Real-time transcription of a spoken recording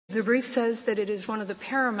The brief says that it is one of the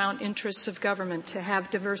paramount interests of government to have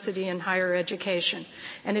diversity in higher education,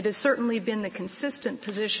 and it has certainly been the consistent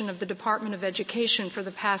position of the Department of Education for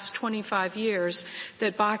the past 25 years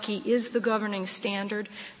that BACI is the governing standard,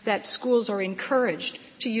 that schools are encouraged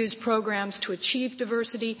to use programs to achieve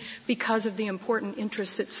diversity because of the important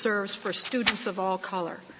interests it serves for students of all color.